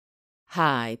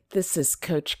Hi, this is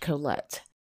Coach Colette,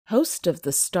 host of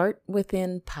the Start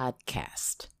Within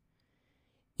podcast.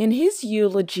 In his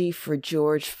eulogy for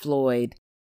George Floyd,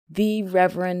 the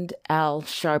Reverend Al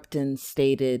Sharpton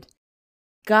stated,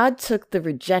 "God took the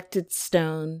rejected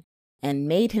stone and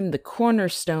made him the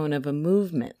cornerstone of a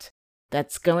movement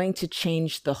that's going to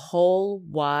change the whole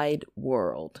wide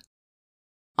world."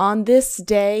 On this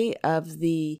day of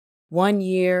the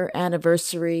 1-year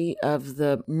anniversary of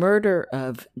the murder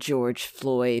of George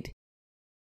Floyd,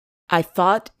 I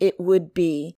thought it would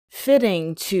be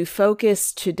fitting to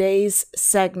focus today's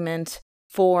segment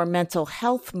for Mental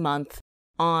Health Month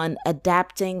on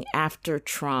adapting after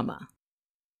trauma.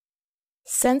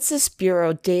 Census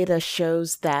Bureau data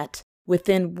shows that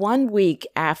within 1 week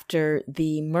after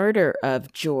the murder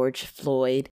of George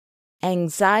Floyd,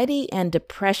 anxiety and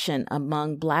depression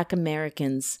among Black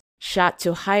Americans shot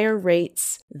to higher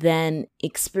rates than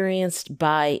experienced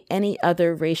by any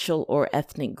other racial or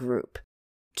ethnic group,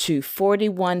 to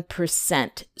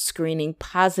 41% screening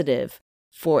positive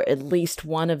for at least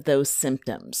one of those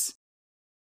symptoms.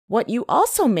 What you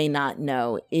also may not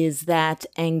know is that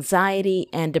anxiety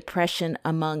and depression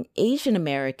among Asian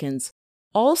Americans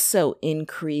also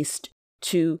increased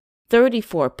to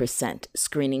 34%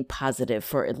 screening positive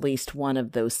for at least one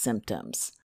of those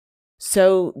symptoms.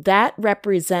 So that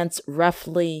represents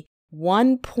roughly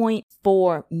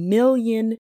 1.4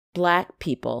 million Black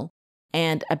people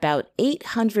and about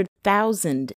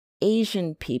 800,000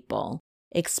 Asian people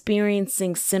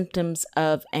experiencing symptoms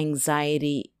of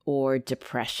anxiety or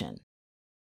depression.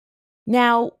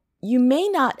 Now, you may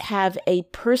not have a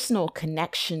personal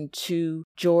connection to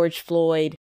George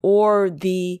Floyd or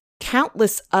the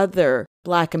countless other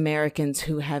Black Americans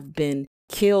who have been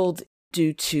killed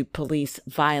due to police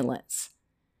violence.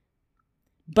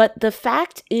 But the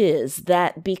fact is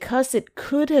that because it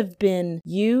could have been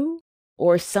you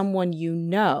or someone you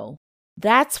know,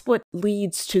 that's what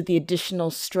leads to the additional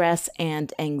stress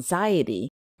and anxiety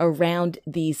around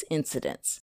these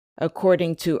incidents,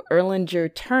 according to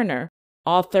Erlanger Turner,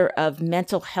 author of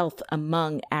Mental Health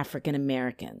Among African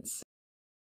Americans.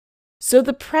 So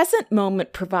the present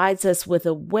moment provides us with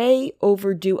a way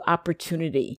overdue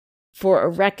opportunity for a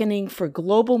reckoning for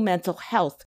global mental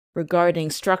health regarding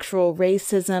structural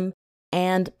racism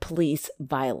and police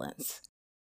violence.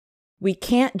 We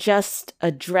can't just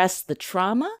address the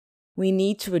trauma, we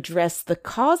need to address the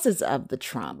causes of the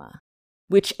trauma,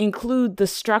 which include the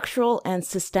structural and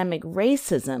systemic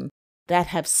racism that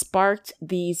have sparked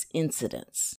these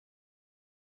incidents.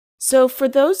 So for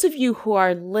those of you who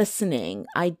are listening,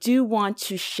 I do want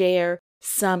to share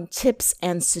some tips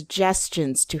and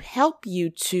suggestions to help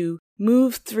you to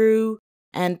move through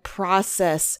and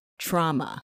process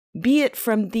trauma, be it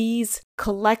from these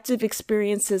collective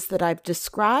experiences that I've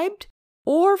described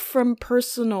or from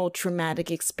personal traumatic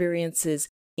experiences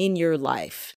in your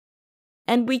life.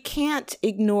 And we can't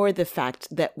ignore the fact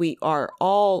that we are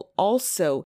all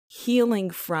also healing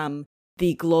from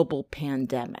the global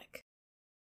pandemic.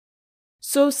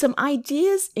 So some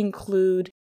ideas include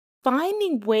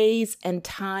finding ways and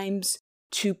times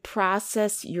to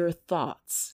process your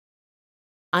thoughts.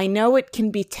 I know it can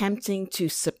be tempting to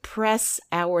suppress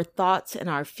our thoughts and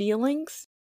our feelings,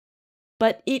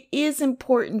 but it is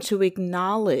important to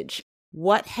acknowledge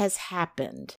what has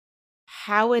happened,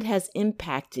 how it has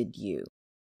impacted you,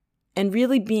 and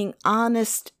really being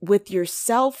honest with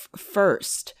yourself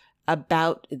first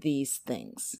about these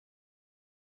things.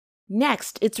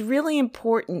 Next, it's really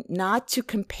important not to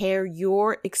compare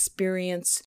your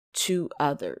experience to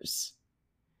others.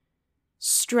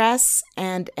 Stress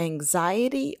and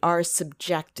anxiety are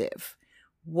subjective.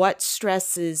 What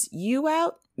stresses you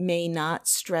out may not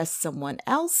stress someone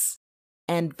else,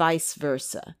 and vice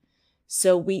versa.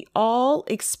 So we all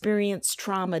experience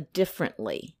trauma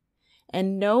differently,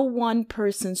 and no one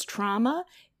person's trauma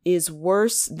is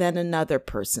worse than another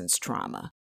person's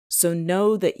trauma. So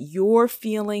know that your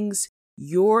feelings,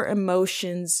 your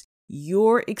emotions,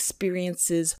 your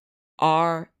experiences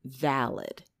are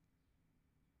valid.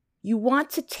 You want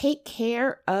to take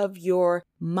care of your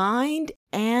mind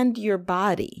and your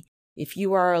body. If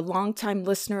you are a longtime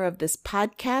listener of this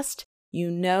podcast,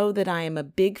 you know that I am a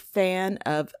big fan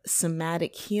of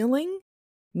somatic healing,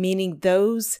 meaning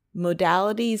those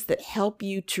modalities that help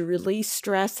you to release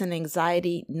stress and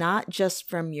anxiety, not just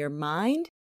from your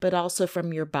mind, but also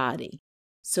from your body.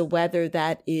 So whether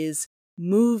that is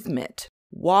movement,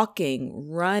 walking,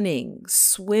 running,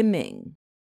 swimming,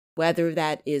 whether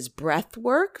that is breath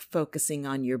work, focusing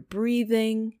on your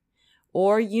breathing,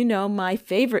 or, my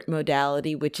favorite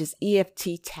modality, which is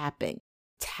EFT tapping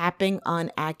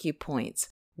on acupoints,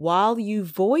 while you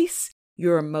voice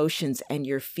your emotions and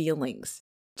your feelings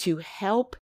to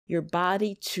help your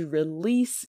body to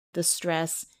release the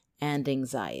stress and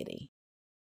anxiety.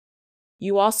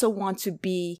 You also want to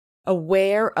be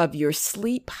aware of your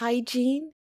sleep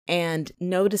hygiene and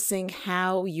noticing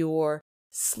how your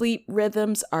sleep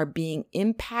rhythms are being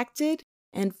impacted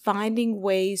and finding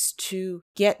ways to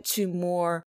get to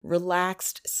more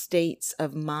relaxed states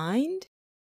of mind,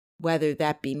 whether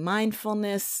that be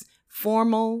mindfulness,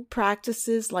 formal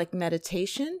practices like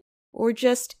meditation, or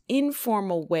just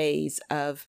informal ways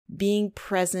of being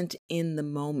present in the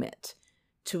moment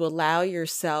to allow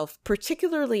yourself,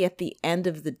 particularly at the end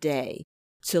of the day,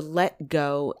 to let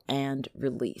go and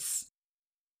release.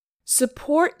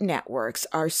 Support networks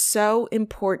are so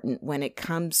important when it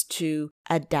comes to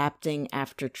adapting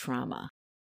after trauma.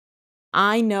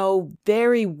 I know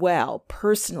very well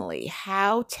personally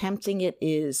how tempting it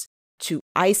is to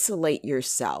isolate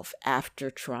yourself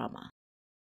after trauma.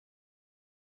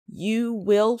 You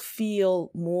will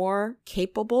feel more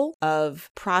capable of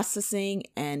processing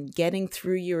and getting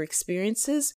through your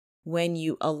experiences when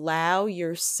you allow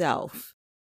yourself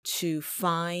to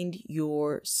find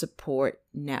your support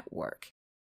network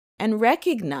and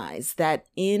recognize that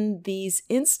in these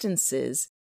instances,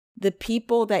 the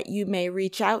people that you may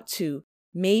reach out to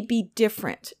may be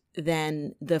different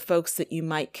than the folks that you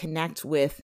might connect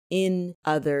with in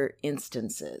other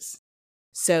instances.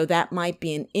 So that might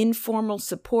be an informal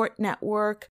support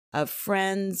network of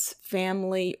friends,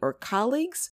 family, or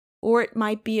colleagues, or it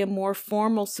might be a more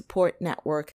formal support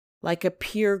network like a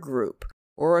peer group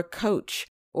or a coach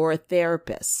or a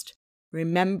therapist.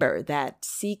 Remember that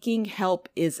seeking help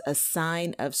is a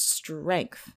sign of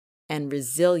strength and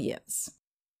resilience.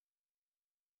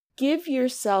 Give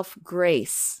yourself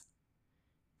grace.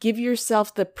 Give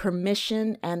yourself the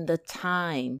permission and the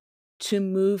time to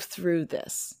move through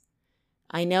this.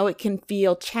 I know it can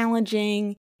feel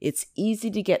challenging. It's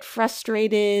easy to get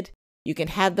frustrated. You can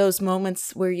have those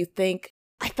moments where you think,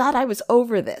 I thought I was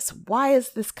over this. Why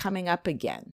is this coming up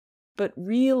again? But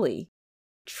really,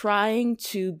 trying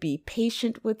to be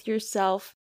patient with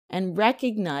yourself and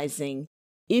recognizing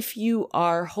if you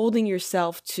are holding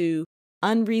yourself to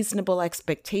unreasonable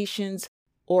expectations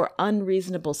or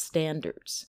unreasonable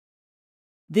standards.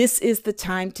 This is the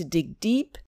time to dig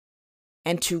deep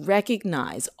and to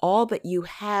recognize all that you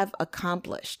have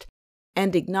accomplished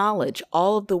and acknowledge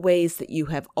all of the ways that you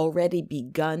have already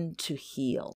begun to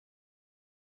heal.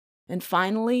 And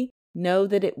finally, know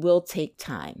that it will take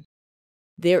time.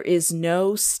 There is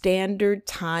no standard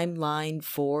timeline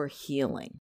for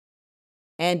healing.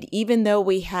 And even though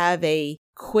we have a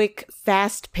quick,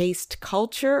 fast-paced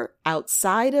culture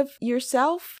outside of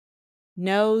yourself,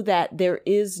 know that there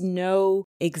is no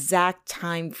exact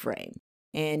time frame.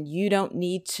 And you don't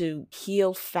need to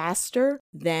heal faster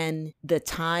than the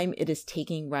time it is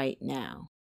taking right now.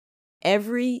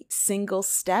 Every single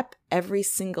step, every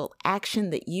single action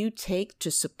that you take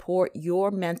to support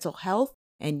your mental health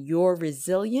and your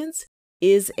resilience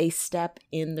is a step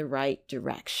in the right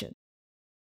direction.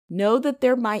 Know that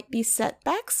there might be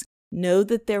setbacks, know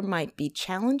that there might be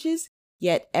challenges,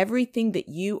 yet everything that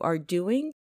you are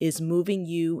doing is moving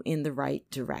you in the right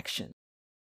direction.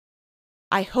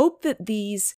 I hope that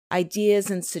these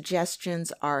ideas and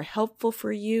suggestions are helpful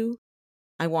for you.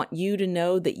 I want you to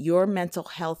know that your mental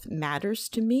health matters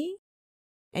to me,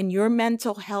 and your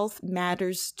mental health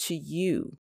matters to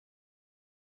you.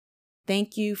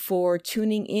 Thank you for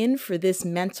tuning in for this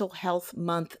Mental Health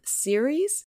Month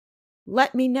series.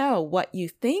 Let me know what you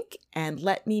think and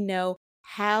let me know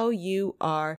how you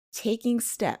are taking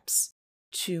steps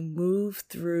to move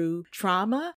through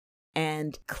trauma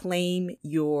and claim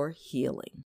your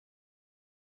healing.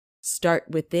 Start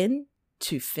within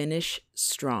to finish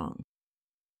strong.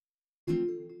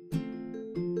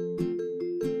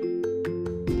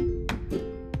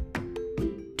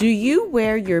 Do you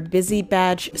wear your busy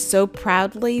badge so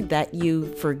proudly that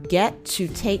you forget to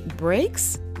take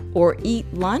breaks or eat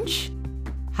lunch?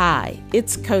 Hi,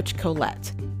 it's Coach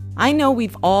Colette. I know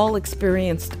we've all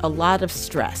experienced a lot of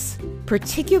stress,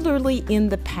 particularly in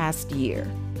the past year.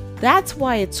 That's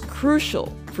why it's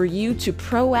crucial for you to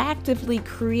proactively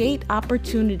create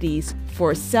opportunities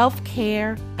for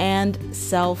self-care and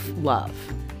self-love.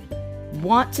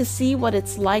 Want to see what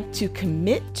it's like to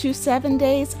commit to 7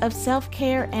 days of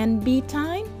self-care and me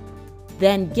time?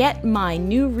 Then get my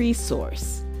new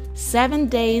resource, 7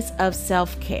 Days of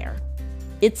Self-Care.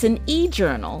 It's an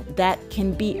e-journal that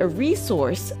can be a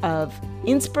resource of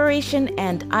inspiration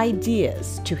and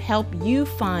ideas to help you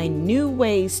find new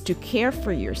ways to care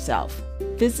for yourself,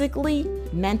 physically,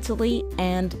 mentally,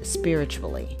 and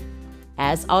spiritually.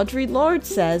 As Audre Lorde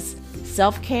says,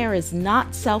 Self-care is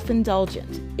not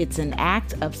self-indulgent. It's an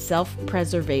act of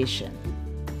self-preservation.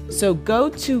 So go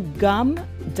to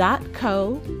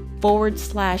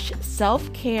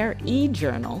gum.co/self-care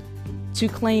e-journal to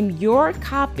claim your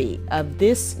copy of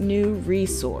this new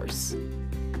resource.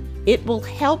 It will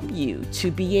help you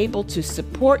to be able to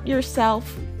support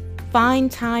yourself,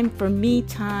 find time for me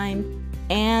time,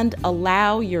 and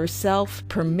allow yourself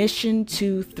permission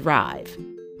to thrive.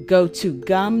 Go to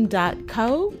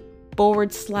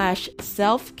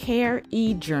gum.co/self-care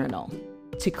e-journal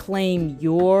to claim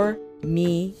your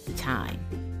me time.